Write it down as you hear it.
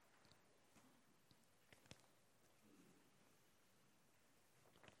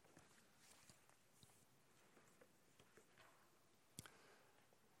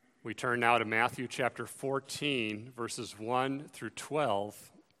We turn now to Matthew chapter 14, verses 1 through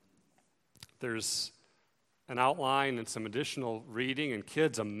 12. There's an outline and some additional reading, and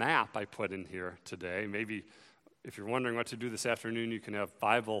kids, a map I put in here today. Maybe if you're wondering what to do this afternoon, you can have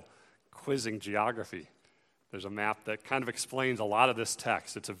Bible quizzing geography. There's a map that kind of explains a lot of this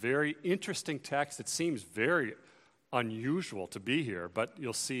text. It's a very interesting text. It seems very unusual to be here, but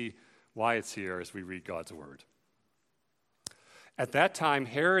you'll see why it's here as we read God's word. At that time,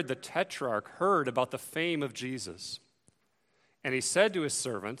 Herod the Tetrarch heard about the fame of Jesus, and he said to his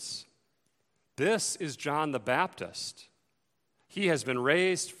servants, "This is John the Baptist. He has been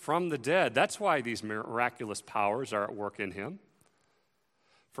raised from the dead." That's why these miraculous powers are at work in him.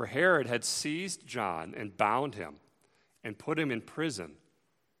 For Herod had seized John and bound him and put him in prison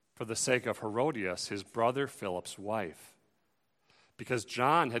for the sake of Herodias, his brother Philip's wife, because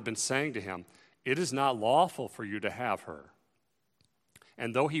John had been saying to him, "It is not lawful for you to have her."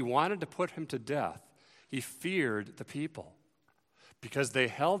 And though he wanted to put him to death, he feared the people, because they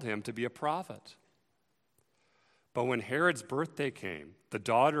held him to be a prophet. But when Herod's birthday came, the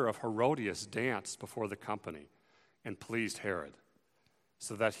daughter of Herodias danced before the company and pleased Herod,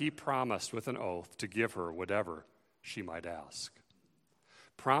 so that he promised with an oath to give her whatever she might ask.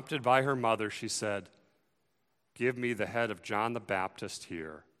 Prompted by her mother, she said, "Give me the head of John the Baptist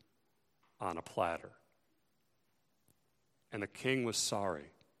here on a platter." And the king was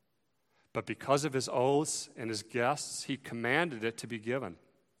sorry. But because of his oaths and his guests, he commanded it to be given.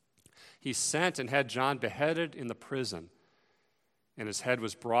 He sent and had John beheaded in the prison, and his head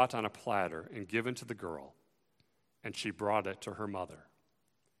was brought on a platter and given to the girl, and she brought it to her mother.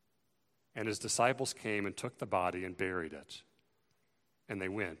 And his disciples came and took the body and buried it, and they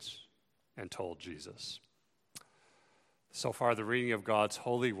went and told Jesus. So far, the reading of God's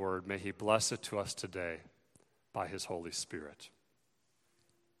holy word. May he bless it to us today by his Holy Spirit.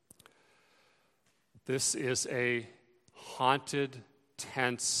 This is a haunted,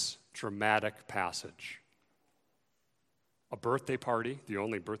 tense, dramatic passage. A birthday party, the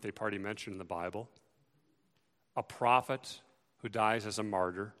only birthday party mentioned in the Bible. A prophet who dies as a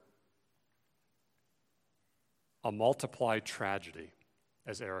martyr. A multiplied tragedy,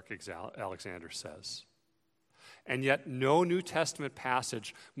 as Eric Alexander says. And yet no New Testament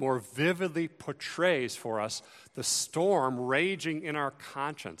passage more vividly portrays for us the storm raging in our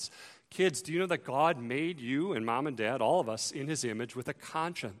conscience. Kids, do you know that God made you and mom and dad, all of us, in his image with a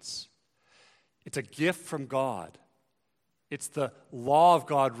conscience? It's a gift from God. It's the law of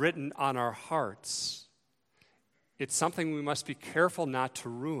God written on our hearts. It's something we must be careful not to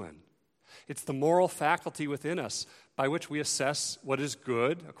ruin. It's the moral faculty within us by which we assess what is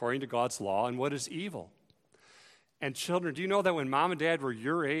good, according to God's law, and what is evil. And children, do you know that when mom and dad were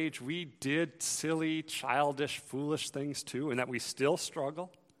your age, we did silly, childish, foolish things too, and that we still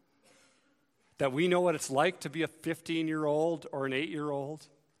struggle? That we know what it's like to be a 15-year-old or an 8-year-old,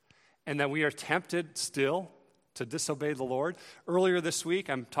 and that we are tempted still to disobey the Lord? Earlier this week,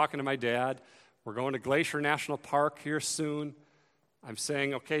 I'm talking to my dad. We're going to Glacier National Park here soon. I'm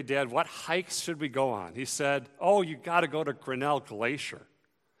saying, "Okay, Dad, what hikes should we go on?" He said, "Oh, you got to go to Grinnell Glacier.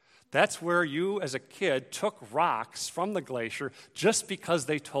 That's where you, as a kid, took rocks from the glacier just because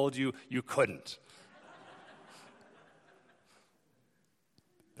they told you you couldn't."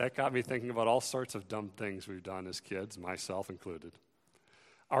 That got me thinking about all sorts of dumb things we've done as kids, myself included.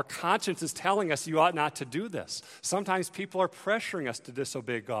 Our conscience is telling us you ought not to do this. Sometimes people are pressuring us to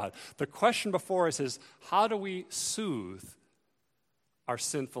disobey God. The question before us is, how do we soothe our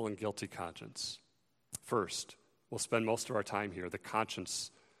sinful and guilty conscience? First, we'll spend most of our time here, the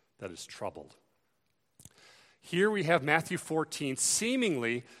conscience that is troubled. Here we have Matthew 14,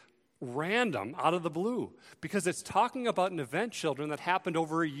 seemingly random, out of the blue, because it's talking about an event, children, that happened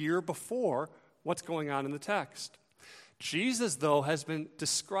over a year before what's going on in the text. Jesus, though, has been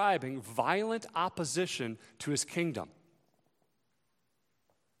describing violent opposition to his kingdom.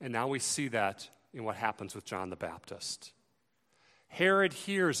 And now we see that in what happens with John the Baptist. Herod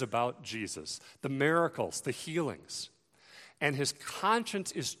hears about Jesus, the miracles, the healings, and his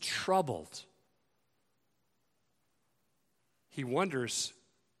conscience is troubled. He wonders,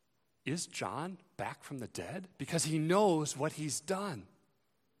 is John back from the dead? Because he knows what he's done.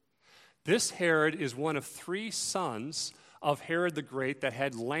 This Herod is one of 3 sons of Herod the Great that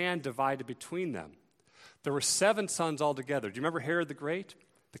had land divided between them. There were 7 sons altogether. Do you remember Herod the Great?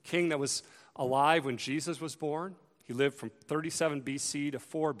 The king that was alive when Jesus was born? He lived from 37 BC to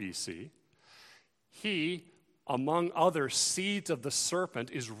 4 BC. He, among other seeds of the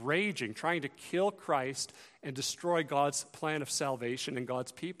serpent, is raging, trying to kill Christ and destroy God's plan of salvation and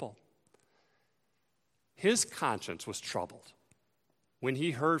God's people. His conscience was troubled. when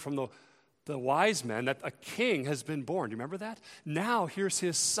he heard from the wise men that a king has been born. Do you remember that? Now here's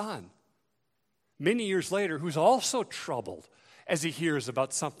his son, many years later, who's also troubled as he hears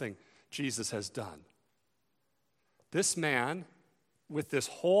about something Jesus has done. This man, with this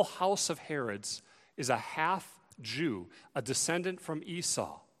whole house of Herods, is a half-Jew, a descendant from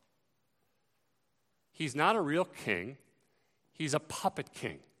Esau. He's not a real king. He's a puppet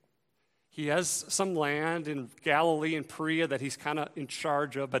king. He has some land in Galilee and Perea that he's kind of in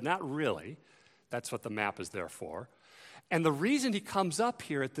charge of, but not really. That's what the map is there for. And the reason he comes up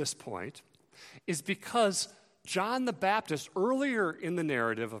here at this point is because John the Baptist, earlier in the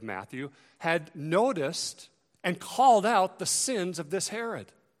narrative of Matthew, had noticed and called out the sins of this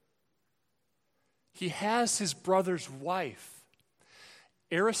Herod. He has his brother's wife.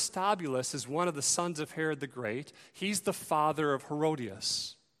 Aristobulus is one of the sons of Herod the Great. He's the father of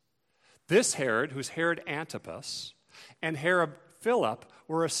Herodias. This Herod, who's Herod Antipas, and Herod Philip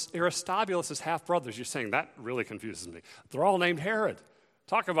were Aristobulus' half-brothers. You're saying, that really confuses me. They're all named Herod.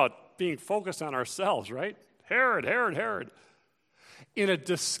 Talk about being focused on ourselves, right? Herod, Herod, Herod. In a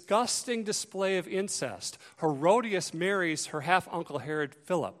disgusting display of incest, Herodias marries her half-uncle Herod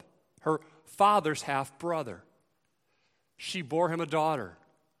Philip, her father's half-brother. She bore him a daughter.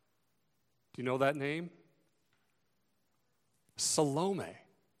 Do you know that name? Salome.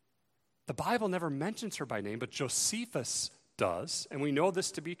 The Bible never mentions her by name, but Josephus does, and we know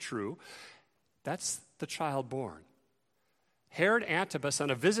this to be true. That's the child born. Herod Antipas, on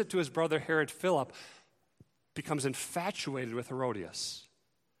a visit to his brother Herod Philip, becomes infatuated with Herodias.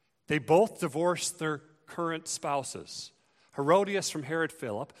 They both divorce their current spouses. Herodias from Herod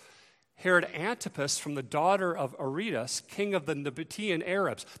Philip, Herod Antipas from the daughter of Aretas, king of the Nabatean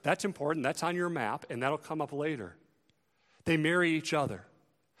Arabs. That's important. That's on your map, and that'll come up later. They marry each other.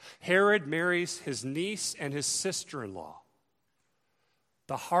 Herod marries his niece and his sister-in-law.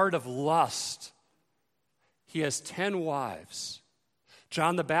 The heart of lust. He has 10 wives.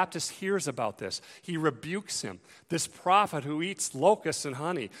 John the Baptist hears about this. He rebukes him. This prophet who eats locusts and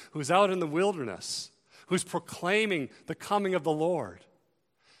honey, who's out in the wilderness, who's proclaiming the coming of the Lord.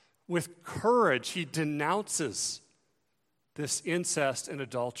 With courage, he denounces this incest and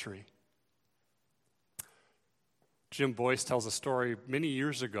adultery. Jim Boyce tells a story many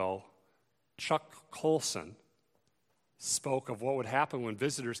years ago. Chuck Colson spoke of what would happen when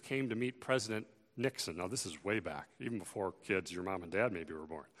visitors came to meet President Nixon. Now, this is way back, even before kids, your mom and dad maybe were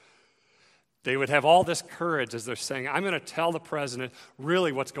born. They would have all this courage as they're saying, I'm going to tell the president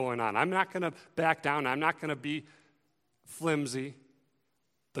really what's going on. I'm not going to back down. I'm not going to be flimsy.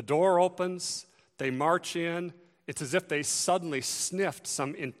 The door opens. They march in. It's as if they suddenly sniffed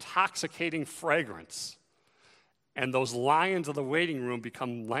some intoxicating fragrance. And those lions of the waiting room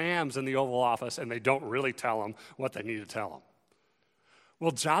become lambs in the Oval Office, and they don't really tell them what they need to tell them.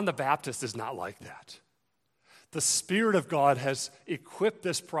 Well, John the Baptist is not like that. The Spirit of God has equipped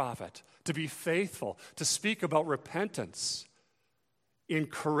this prophet to be faithful, to speak about repentance in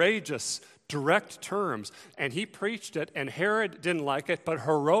courageous, direct terms. And he preached it, and Herod didn't like it, but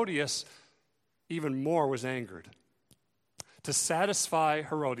Herodias even more was angered. To satisfy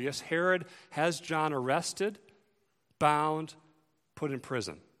Herodias, Herod has John arrested, bound, put in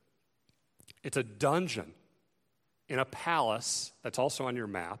prison. It's a dungeon in a palace that's also on your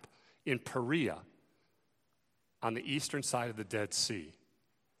map in Perea on the eastern side of the Dead Sea.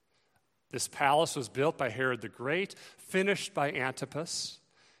 This palace was built by Herod the Great, finished by Antipas.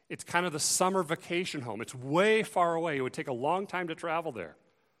 It's kind of the summer vacation home. It's way far away. It would take a long time to travel there.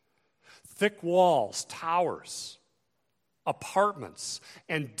 Thick walls, towers, apartments,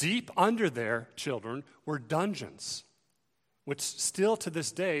 and deep under there, children, were dungeons, which still to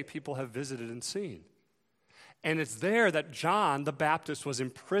this day people have visited and seen. And it's there that John the Baptist was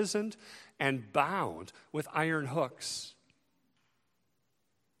imprisoned and bound with iron hooks.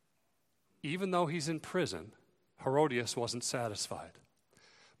 Even though he's in prison, Herodias wasn't satisfied.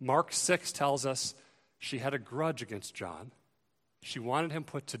 Mark 6 tells us she had a grudge against John. She wanted him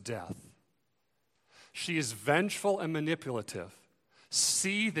put to death. She is vengeful and manipulative,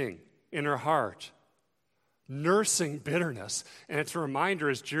 seething in her heart, nursing bitterness. And it's a reminder,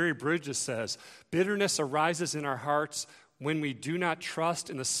 as Jerry Bridges says, bitterness arises in our hearts when we do not trust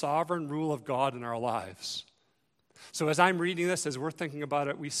in the sovereign rule of God in our lives. So as I'm reading this, as we're thinking about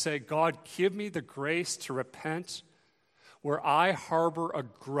it, we say, God, give me the grace to repent where I harbor a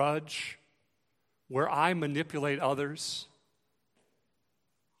grudge, where I manipulate others.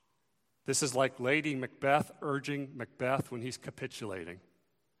 This is like Lady Macbeth urging Macbeth when he's capitulating.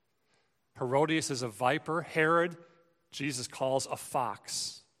 Herodias is a viper. Herod, Jesus calls a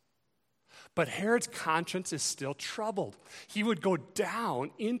fox. But Herod's conscience is still troubled. He would go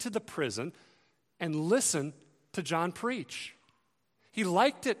down into the prison and listen to John preach. He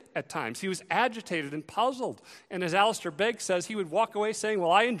liked it at times. He was agitated and puzzled. And as Alistair Begg says, he would walk away saying,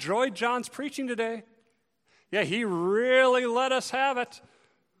 well, I enjoyed John's preaching today. Yeah, he really let us have it.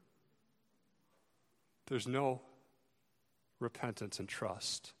 There's no repentance and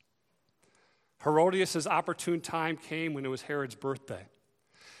trust. Herodias' opportune time came when it was Herod's birthday.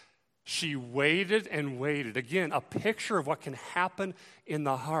 She waited and waited. Again, a picture of what can happen in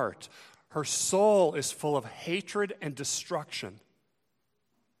the heart. Her soul is full of hatred and destruction.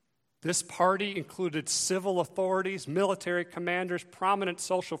 This party included civil authorities, military commanders, prominent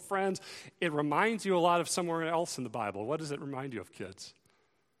social friends. It reminds you a lot of somewhere else in the Bible. What does it remind you of, kids?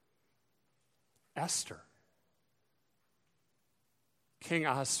 Esther. King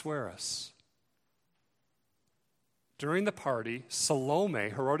Ahasuerus. During the party, Salome,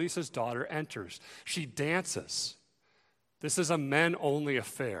 Herodias' daughter, enters. She dances. This is a men-only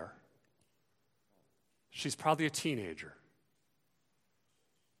affair. She's probably a teenager.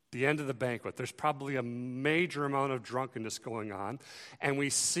 The end of the banquet, there's probably a major amount of drunkenness going on, and we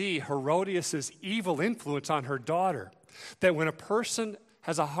see Herodias' evil influence on her daughter, that when a person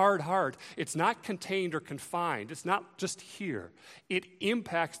has a hard heart, it's not contained or confined. It's not just here. It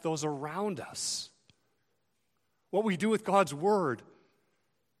impacts those around us. What we do with God's word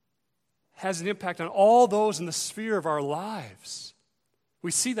has an impact on all those in the sphere of our lives.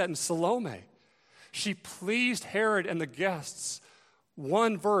 We see that in Salome. She pleased Herod and the guests.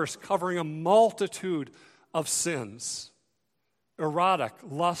 One verse covering a multitude of sins, erotic,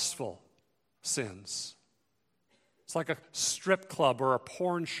 lustful sins. It's like a strip club or a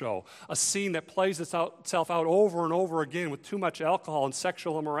porn show, a scene that plays itself out over and over again with too much alcohol and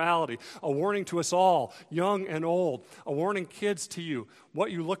sexual immorality. A warning to us all, young and old. A warning, kids, to you,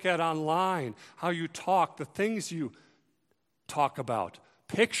 what you look at online, how you talk, the things you talk about,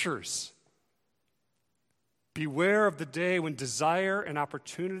 pictures. Beware of the day when desire and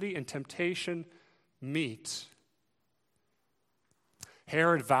opportunity and temptation meet.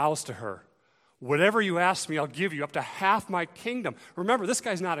 Herod vows to her, whatever you ask me, I'll give you, up to half my kingdom. Remember, this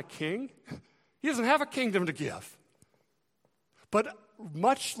guy's not a king. He doesn't have a kingdom to give. But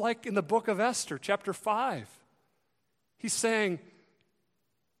much like in the book of Esther, chapter 5, he's saying,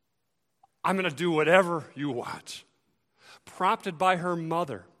 I'm going to do whatever you want. Prompted by her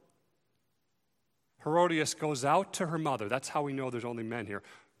mother, Herodias goes out to her mother. That's how we know there's only men here.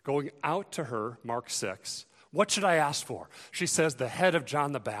 Going out to her, Mark 6. What should I ask for? She says, the head of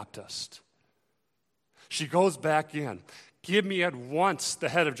John the Baptist. She goes back in. Give me at once the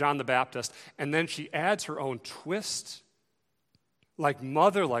head of John the Baptist. And then she adds her own twist, like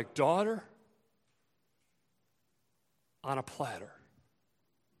mother, like daughter, on a platter.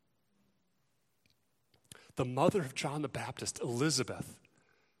 The mother of John the Baptist, Elizabeth,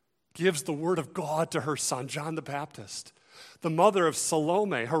 gives the word of God to her son, John the Baptist. The mother of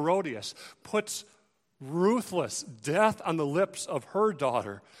Salome, Herodias, puts ruthless death on the lips of her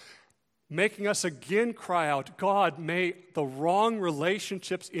daughter, making us again cry out, God, may the wrong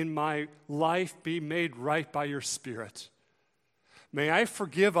relationships in my life be made right by your Spirit. May I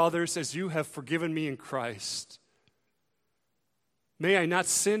forgive others as you have forgiven me in Christ. May I not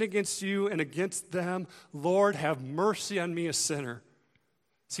sin against you and against them. Lord, have mercy on me, a sinner.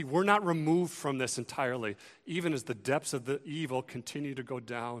 See, we're not removed from this entirely, even as the depths of the evil continue to go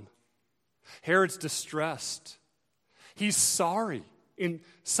down. Herod's distressed. He's sorry in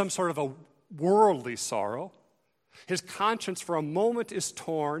some sort of a worldly sorrow. His conscience for a moment is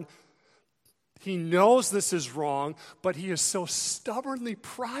torn. He knows this is wrong, but he is so stubbornly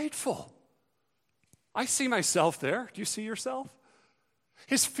prideful. I see myself there. Do you see yourself?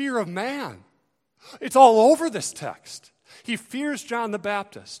 His fear of man. It's all over this text. He fears John the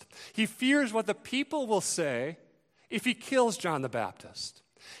Baptist. He fears what the people will say if he kills John the Baptist.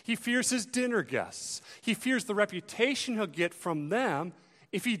 He fears his dinner guests. He fears the reputation he'll get from them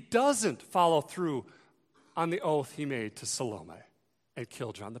if he doesn't follow through on the oath he made to Salome and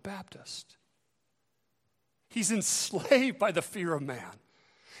kill John the Baptist. He's enslaved by the fear of man.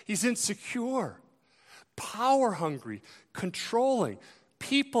 He's insecure, power-hungry, controlling,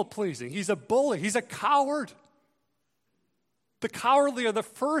 people-pleasing. He's a bully. He's a coward. The cowardly are the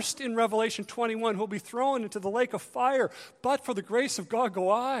first in Revelation 21 who will be thrown into the lake of fire. But for the grace of God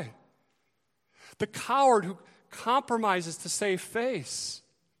go I. The coward who compromises to save face.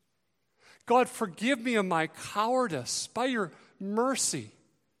 God, forgive me of my cowardice by your mercy.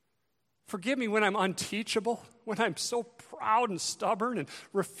 Forgive me when I'm unteachable, when I'm so proud and stubborn and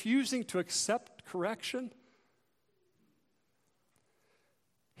refusing to accept correction.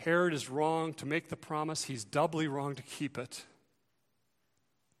 Herod is wrong to make the promise. He's doubly wrong to keep it.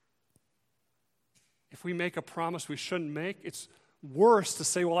 If we make a promise we shouldn't make, it's worse to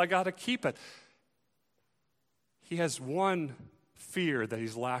say, well, I got to keep it. He has one fear that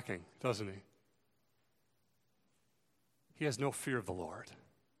he's lacking, doesn't he? He has no fear of the Lord.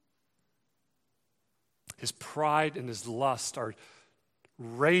 His pride and his lust are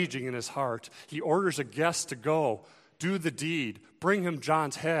raging in his heart. He orders a guest to go, do the deed, bring him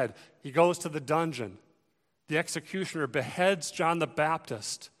John's head. He goes to the dungeon. The executioner beheads John the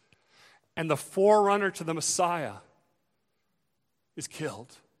Baptist, and the forerunner to the Messiah is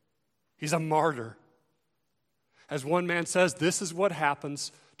killed. He's a martyr. As one man says, this is what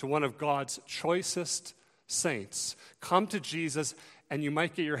happens to one of God's choicest saints. Come to Jesus, and you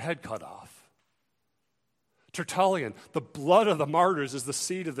might get your head cut off. Tertullian, the blood of the martyrs is the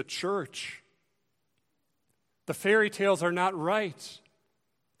seed of the church. The fairy tales are not right.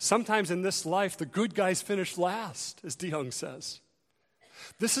 Sometimes in this life, the good guys finish last, as DeYoung says.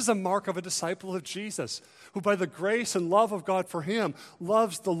 This is a mark of a disciple of Jesus, who by the grace and love of God for him,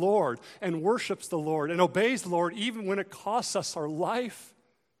 loves the Lord and worships the Lord and obeys the Lord even when it costs us our life.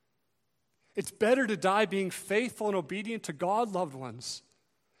 It's better to die being faithful and obedient to God, loved ones,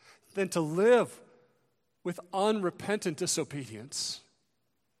 than to live with unrepentant disobedience.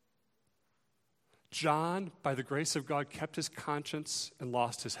 John, by the grace of God, kept his conscience and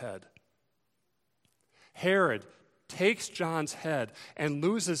lost his head. Herod takes John's head and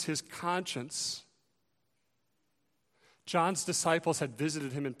loses his conscience. John's disciples had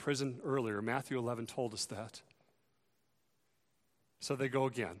visited him in prison earlier. Matthew 11 told us that. So they go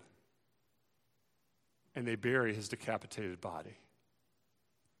again, and they bury his decapitated body.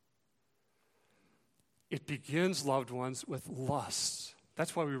 It begins, loved ones, with lust.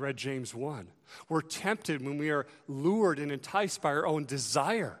 That's why we read James 1. We're tempted when we are lured and enticed by our own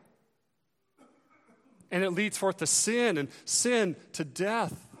desire. And it leads forth to sin, and sin to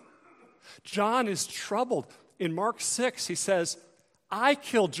death. John is troubled. In Mark 6, he says, I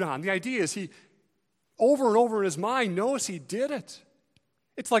killed John. The idea is he, over and over in his mind, knows he did it.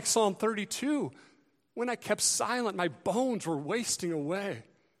 It's like Psalm 32. When I kept silent, my bones were wasting away.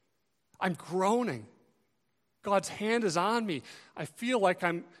 I'm groaning. God's hand is on me. I feel like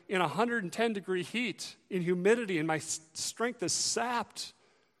I'm in 110-degree heat, in humidity, and my strength is sapped.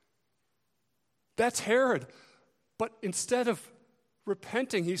 That's Herod. But instead of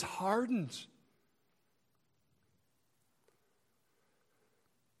repenting, he's hardened.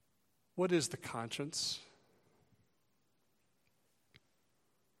 What is the conscience?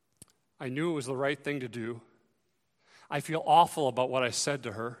 I knew it was the right thing to do. I feel awful about what I said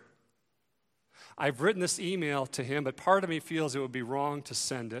to her. I've written this email to him, but part of me feels it would be wrong to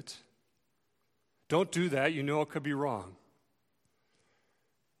send it. Don't do that. You know it could be wrong.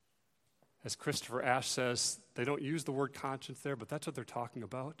 As Christopher Ash says, they don't use the word conscience there, but that's what they're talking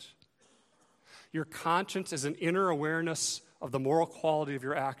about. Your conscience is an inner awareness of the moral quality of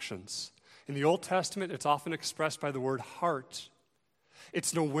your actions. In the Old Testament, it's often expressed by the word heart.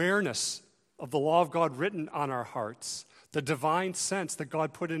 It's an awareness of the law of God written on our hearts, the divine sense that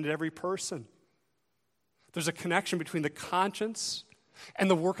God put into every person. There's a connection between the conscience and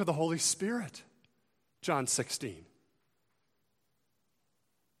the work of the Holy Spirit. John 16.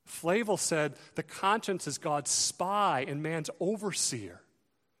 Flavel said, the conscience is God's spy and man's overseer.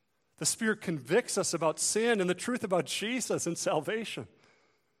 The Spirit convicts us about sin and the truth about Jesus and salvation.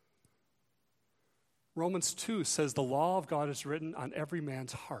 Romans 2 says the law of God is written on every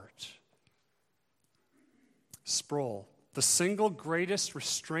man's heart. Sproul, the single greatest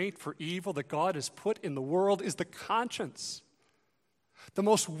restraint for evil that God has put in the world is the conscience. The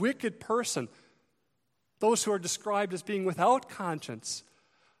most wicked person, those who are described as being without conscience,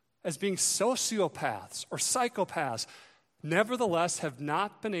 as being sociopaths or psychopaths, nevertheless have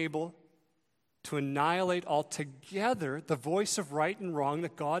not been able to annihilate altogether the voice of right and wrong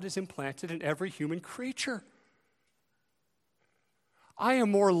that God has implanted in every human creature. I am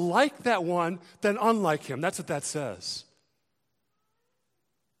more like that one than unlike him. That's what that says.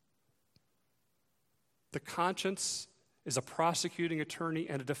 The conscience is a prosecuting attorney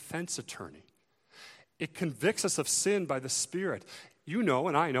and a defense attorney. It convicts us of sin by the Spirit. You know,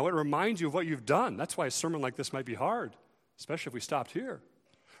 and I know, it reminds you of what you've done. That's why a sermon like this might be hard, especially if we stopped here.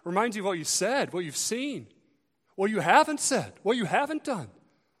 It reminds you of what you said, what you've seen, what you haven't said, what you haven't done.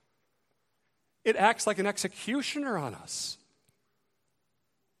 It acts like an executioner on us.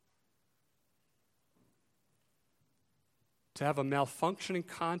 To have a malfunctioning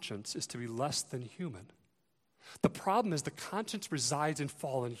conscience is to be less than human. The problem is the conscience resides in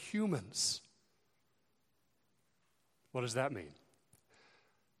fallen humans. What does that mean?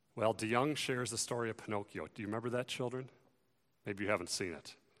 Well, DeYoung shares the story of Pinocchio. Do you remember that, children? Maybe you haven't seen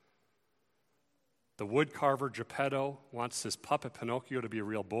it. The woodcarver Geppetto wants his puppet Pinocchio to be a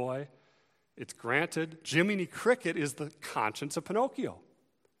real boy. It's granted. Jiminy Cricket is the conscience of Pinocchio.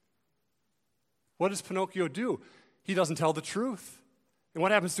 What does Pinocchio do? He doesn't tell the truth. And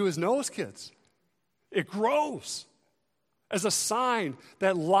what happens to his nose, kids? It grows as a sign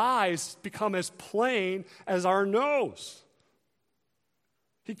that lies become as plain as our nose.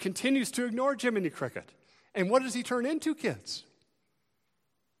 He continues to ignore Jiminy Cricket. And what does he turn into, kids?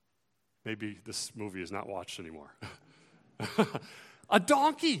 Maybe this movie is not watched anymore. A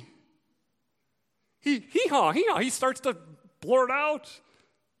donkey. He starts to blurt out.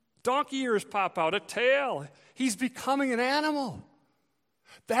 Donkey ears pop out, a tail. He's becoming an animal.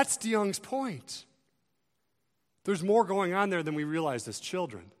 That's DeYoung's point. There's more going on there than we realize as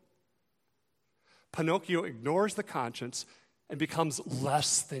children. Pinocchio ignores the conscience and becomes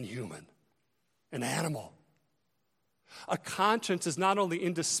less than human, an animal. A conscience is not only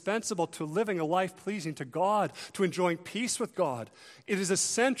indispensable to living a life pleasing to God, to enjoying peace with God, it is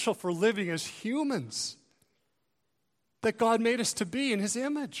essential for living as humans that God made us to be in His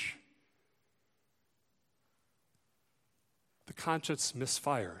image. The conscience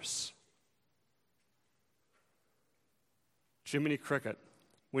misfires. Jiminy Cricket,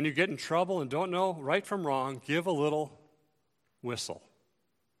 when you get in trouble and don't know right from wrong, give a little whistle.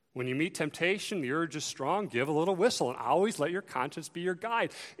 When you meet temptation, the urge is strong, give a little whistle, and always let your conscience be your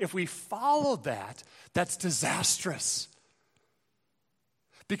guide. If we follow that, that's disastrous.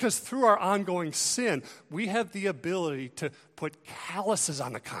 Because through our ongoing sin, we have the ability to put calluses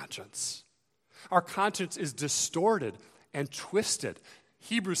on the conscience. Our conscience is distorted and twisted.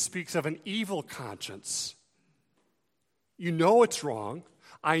 Hebrews speaks of an evil conscience. You know it's wrong.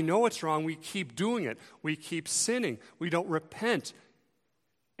 I know it's wrong. We keep doing it. We keep sinning. We don't repent.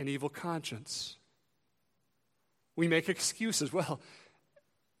 An evil conscience. We make excuses. Well,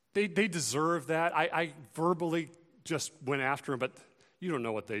 they deserve that. I verbally just went after them, but you don't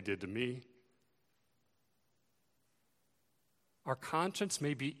know what they did to me. Our conscience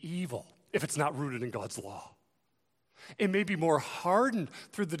may be evil if it's not rooted in God's law. It may be more hardened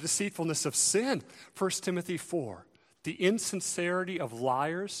through the deceitfulness of sin. 1 Timothy 4, the insincerity of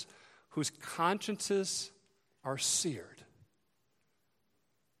liars whose consciences are seared.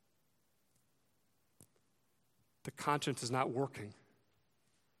 The conscience is not working.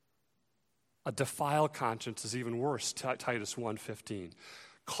 A defiled conscience is even worse, Titus 1:15.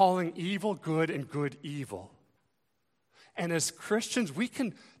 Calling evil good and good evil. And as Christians, we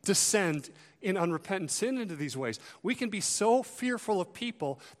can descend in unrepentant sin into these ways. We can be so fearful of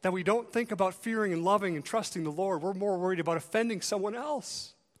people that we don't think about fearing and loving and trusting the Lord. We're more worried about offending someone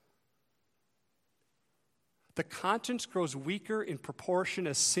else. The conscience grows weaker in proportion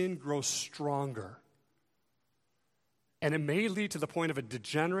as sin grows stronger. And it may lead to the point of a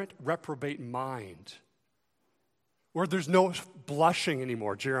degenerate, reprobate mind, where there's no blushing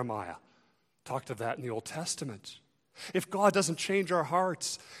anymore. Jeremiah talked of that in the Old Testament. If God doesn't change our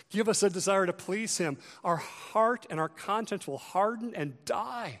hearts, give us a desire to please Him, our heart and our conscience will harden and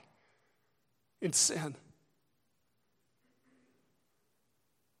die in sin.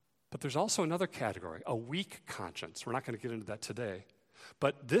 But there's also another category, a weak conscience. We're not going to get into that today.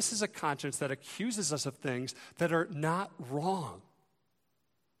 But this is a conscience that accuses us of things that are not wrong.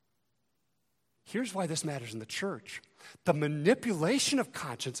 Here's why this matters in the church. The manipulation of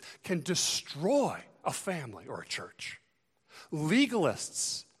conscience can destroy a family or a church.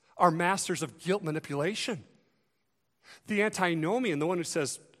 Legalists are masters of guilt manipulation. The antinomian, the one who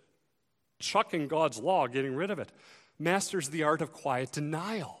says, chucking God's law, getting rid of it, masters the art of quiet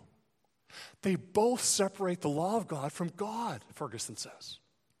denial. They both separate the law of God from God, Ferguson says.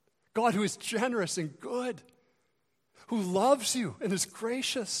 God who is generous and good, who loves you and is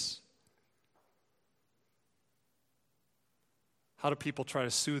gracious. How do people try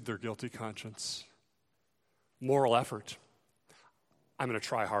to soothe their guilty conscience? Moral effort. I'm going to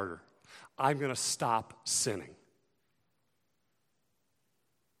try harder. I'm going to stop sinning.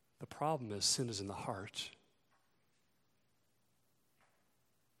 The problem is sin is in the heart.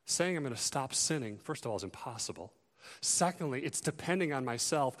 Saying I'm going to stop sinning, first of all, is impossible. Secondly, it's depending on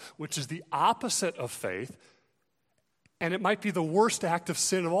myself, which is the opposite of faith, and it might be the worst act of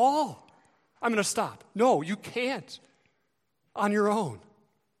sin of all. I'm going to stop. No, you can't on your own.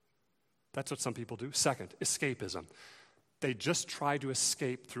 That's what some people do. Second, escapism. They just try to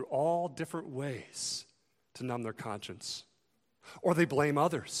escape through all different ways to numb their conscience. Or they blame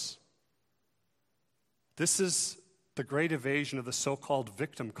others. This is the great evasion of the so-called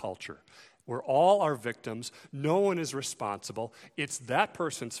victim culture. We're all our victims. No one is responsible. It's that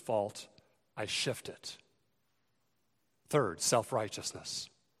person's fault. I shift it. Third, self-righteousness.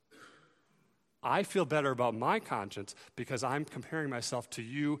 I feel better about my conscience because I'm comparing myself to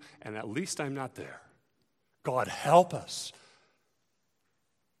you, and at least I'm not there. God, help us.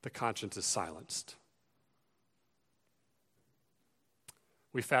 The conscience is silenced.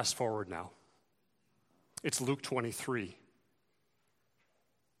 We fast forward now. It's Luke 23.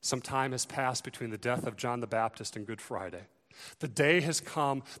 Some time has passed between the death of John the Baptist and Good Friday. The day has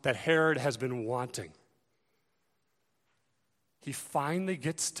come that Herod has been wanting. He finally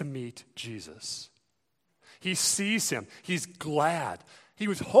gets to meet Jesus. He sees him. He's glad. He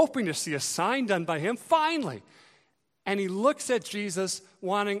was hoping to see a sign done by him, finally. And he looks at Jesus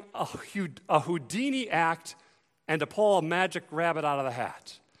wanting a Houdini act and to pull a magic rabbit out of the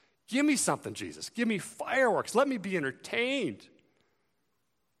hat. Give me something, Jesus. Give me fireworks. Let me be entertained.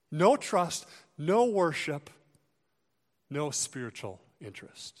 No trust, no worship, no spiritual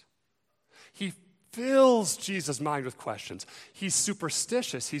interest. He fills Jesus' mind with questions. He's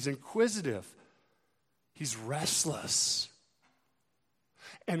superstitious. He's inquisitive. He's restless.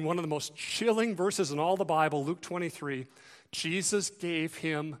 And one of the most chilling verses in all the Bible, Luke 23, Jesus gave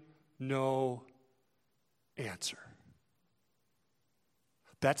him no answer.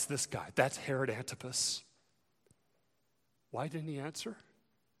 That's this guy. That's Herod Antipas. Why didn't he answer?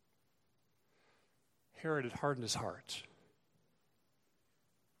 Herod had hardened his heart.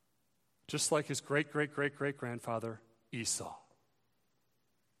 Just like his great-great-great-great-grandfather Esau.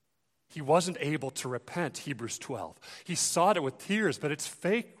 He wasn't able to repent, Hebrews 12. He sought it with tears, but it's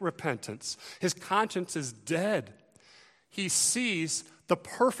fake repentance. His conscience is dead. He sees the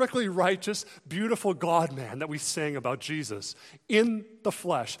perfectly righteous, beautiful God-man that we sang about Jesus in the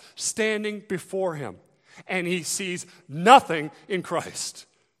flesh, standing before him. And he sees nothing in Christ.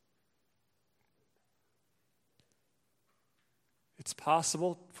 It's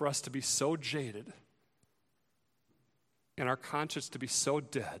possible for us to be so jaded and our conscience to be so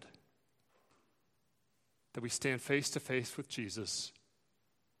dead that we stand face to face with Jesus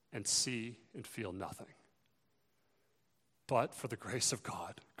and see and feel nothing. But for the grace of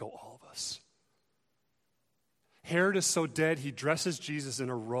God, go all of us. Herod is so dead, he dresses Jesus in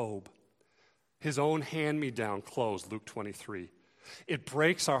a robe, his own hand-me-down clothes, Luke 23. It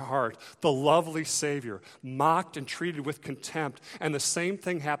breaks our heart. The lovely Savior, mocked and treated with contempt. And the same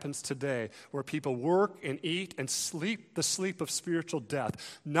thing happens today, where people work and eat and sleep the sleep of spiritual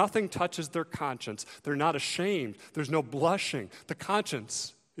death. Nothing touches their conscience. They're not ashamed. There's no blushing. The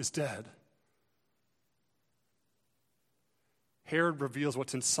conscience is dead. Herod reveals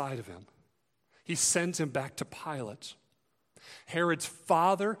what's inside of him. He sends him back to Pilate. Herod's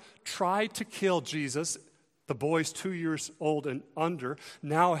father tried to kill Jesus. The boy's 2 years old and under.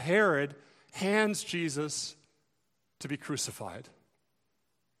 Now Herod hands Jesus to be crucified.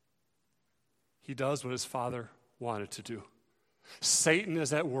 He does what his father wanted to do. Satan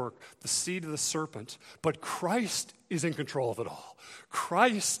is at work, the seed of the serpent, but Christ is in control of it all.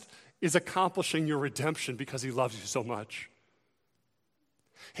 Christ is accomplishing your redemption because he loves you so much.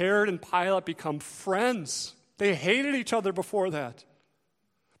 Herod and Pilate become friends. They hated each other before that.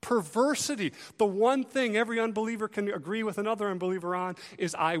 Perversity. The one thing every unbeliever can agree with another unbeliever on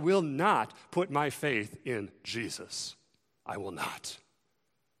is I will not put my faith in Jesus. I will not.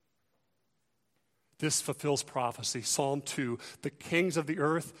 This fulfills prophecy. Psalm 2, the kings of the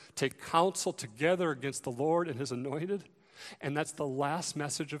earth take counsel together against the Lord and his anointed. And that's the last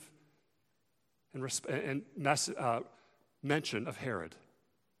message of mention of Herod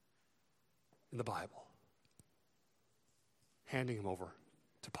in the Bible. Handing him over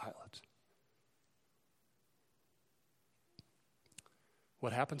to Pilate.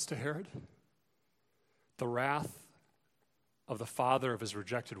 What happens to Herod? The wrath of the father of his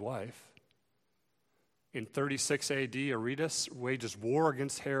rejected wife. In 36 AD, Aretas wages war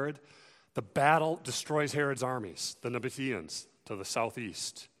against Herod. The battle destroys Herod's armies, the Nabateans, to the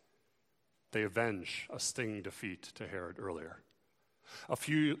southeast. They avenge a stinging defeat to Herod earlier. A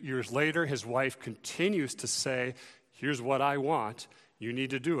few years later, his wife continues to say, here's what I want. You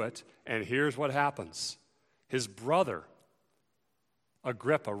need to do it. And here's what happens. His brother,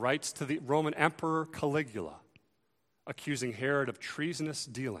 Agrippa, writes to the Roman Emperor Caligula, accusing Herod of treasonous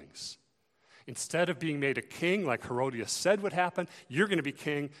dealings. Instead of being made a king like Herodias said would happen, you're going to be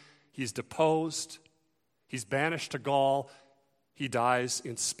king. He's deposed. He's banished to Gaul. He dies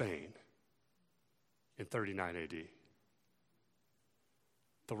in Spain in 39 AD.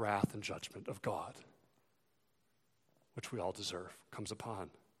 The wrath and judgment of God, which we all deserve, comes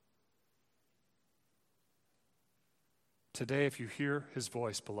upon. Today, if you hear his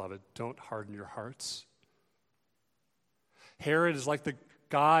voice, beloved, don't harden your hearts. Herod is like the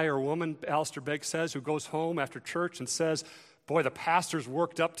guy or woman, Alistair Begg says, who goes home after church and says, boy, the pastor's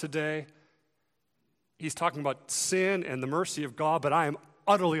worked up today. He's talking about sin and the mercy of God, but I am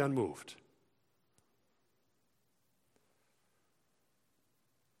utterly unmoved.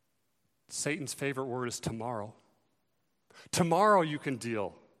 Satan's favorite word is tomorrow. Tomorrow you can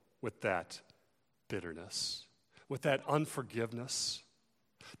deal with that bitterness, with that unforgiveness.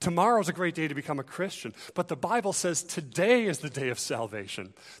 Tomorrow's a great day to become a Christian, but the Bible says today is the day of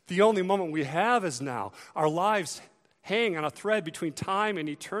salvation. The only moment we have is now. Our lives hang on a thread between time and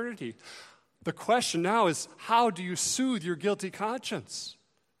eternity. The question now is, how do you soothe your guilty conscience?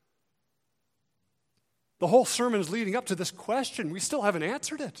 The whole sermon is leading up to this question. We still haven't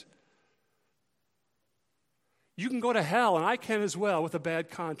answered it. You can go to hell, and I can as well, with a bad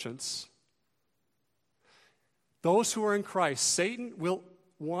conscience. Those who are in Christ, Satan will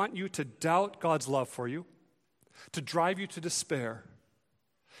want you to doubt God's love for you, to drive you to despair.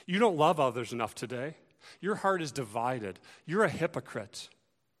 You don't love others enough today. Your heart is divided. You're a hypocrite.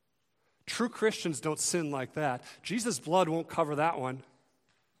 True Christians don't sin like that. Jesus' blood won't cover that one.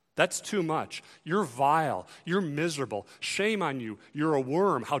 That's too much. You're vile. You're miserable. Shame on you. You're a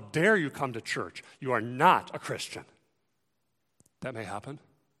worm. How dare you come to church? You are not a Christian. That may happen.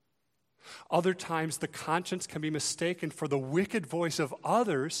 Other times, the conscience can be mistaken for the wicked voice of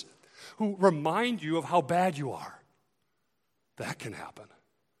others who remind you of how bad you are. That can happen.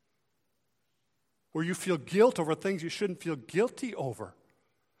 Where you feel guilt over things you shouldn't feel guilty over.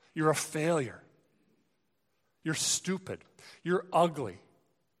 You're a failure. You're stupid. You're ugly.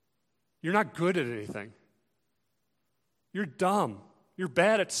 You're not good at anything. You're dumb. You're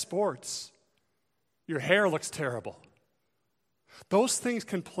bad at sports. Your hair looks terrible. Those things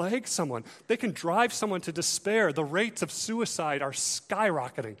can plague someone. They can drive someone to despair. The rates of suicide are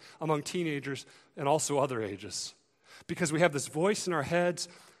skyrocketing among teenagers and also other ages because we have this voice in our heads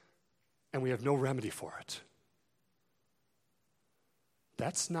and we have no remedy for it.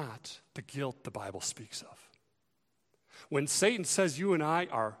 That's not the guilt the Bible speaks of. When Satan says you and I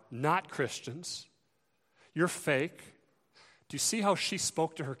are not Christians, you're fake, do you see how she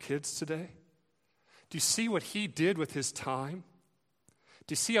spoke to her kids today? Do you see what he did with his time?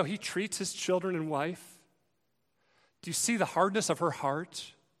 Do you see how he treats his children and wife? Do you see the hardness of her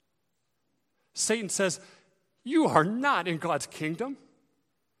heart? Satan says, you are not in God's kingdom.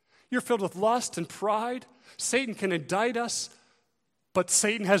 You're filled with lust and pride. Satan can indict us, but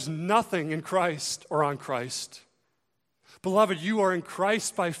Satan has nothing in Christ or on Christ. Beloved, you are in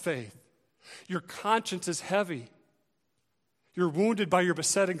Christ by faith. Your conscience is heavy. You're wounded by your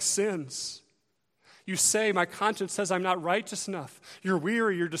besetting sins. You say, my conscience says I'm not righteous enough. You're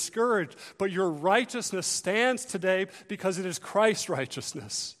weary, you're discouraged, but your righteousness stands today because it is Christ's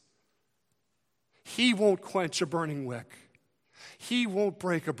righteousness. He won't quench a burning wick. He won't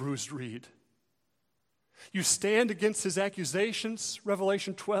break a bruised reed. You stand against his accusations,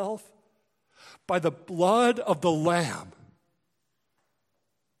 Revelation 12, by the blood of the Lamb.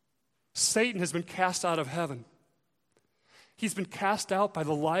 Satan has been cast out of heaven. He's been cast out by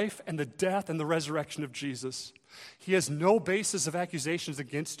the life and the death and the resurrection of Jesus. He has no basis of accusations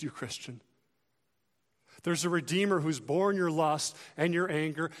against you, Christian. There's a Redeemer who's borne your lust and your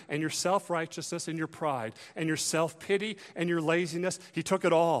anger and your self-righteousness and your pride and your self-pity and your laziness. He took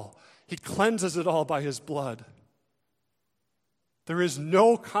it all. He cleanses it all by his blood. There is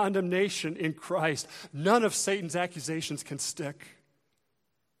no condemnation in Christ. None of Satan's accusations can stick.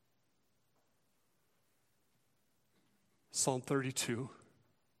 Psalm 32,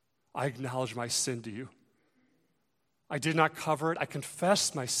 I acknowledge my sin to you. I did not cover it. I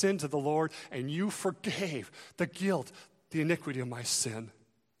confessed my sin to the Lord, and you forgave the guilt, the iniquity of my sin.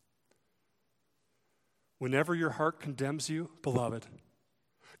 Whenever your heart condemns you, beloved,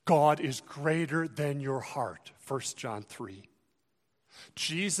 God is greater than your heart, 1 John 3.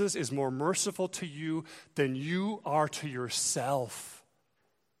 Jesus is more merciful to you than you are to yourself,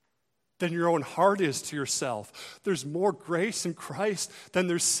 than your own heart is to yourself. There's more grace in Christ than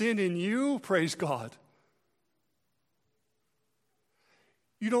there's sin in you, praise God.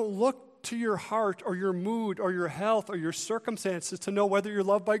 You don't look to your heart or your mood or your health or your circumstances to know whether you're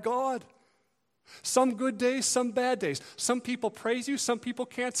loved by God. Some good days, some bad days. Some people praise you, some people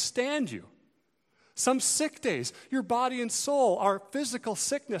can't stand you. Some sick days, your body and soul, our physical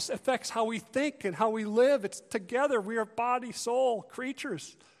sickness affects how we think and how we live. It's together. We are body, soul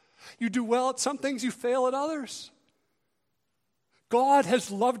creatures. You do well at some things, you fail at others. God has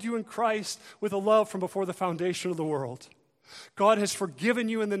loved you in Christ with a love from before the foundation of the world. God has forgiven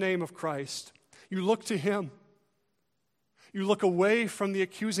you in the name of Christ. You look to him. You look away from the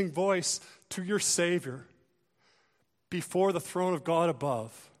accusing voice to your Savior before the throne of God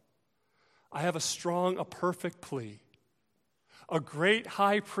above. I have a perfect plea. A great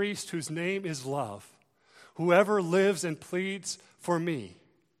high priest whose name is love, whoever lives and pleads for me.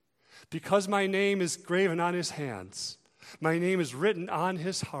 Because my name is graven on his hands, my name is written on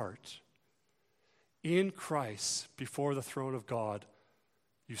his heart. In Christ, before the throne of God,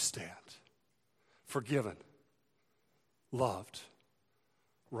 you stand. Forgiven, loved,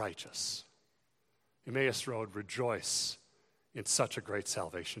 righteous. Emmaus Road, rejoice in such a great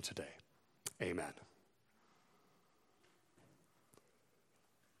salvation today. Amen.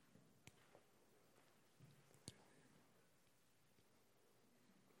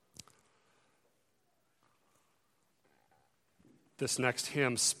 This next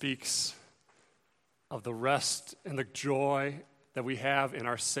hymn speaks of the rest and the joy that we have in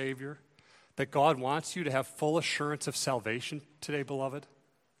our Savior, that God wants you to have full assurance of salvation today, beloved.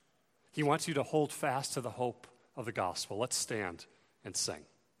 He wants you to hold fast to the hope of the gospel. Let's stand and sing.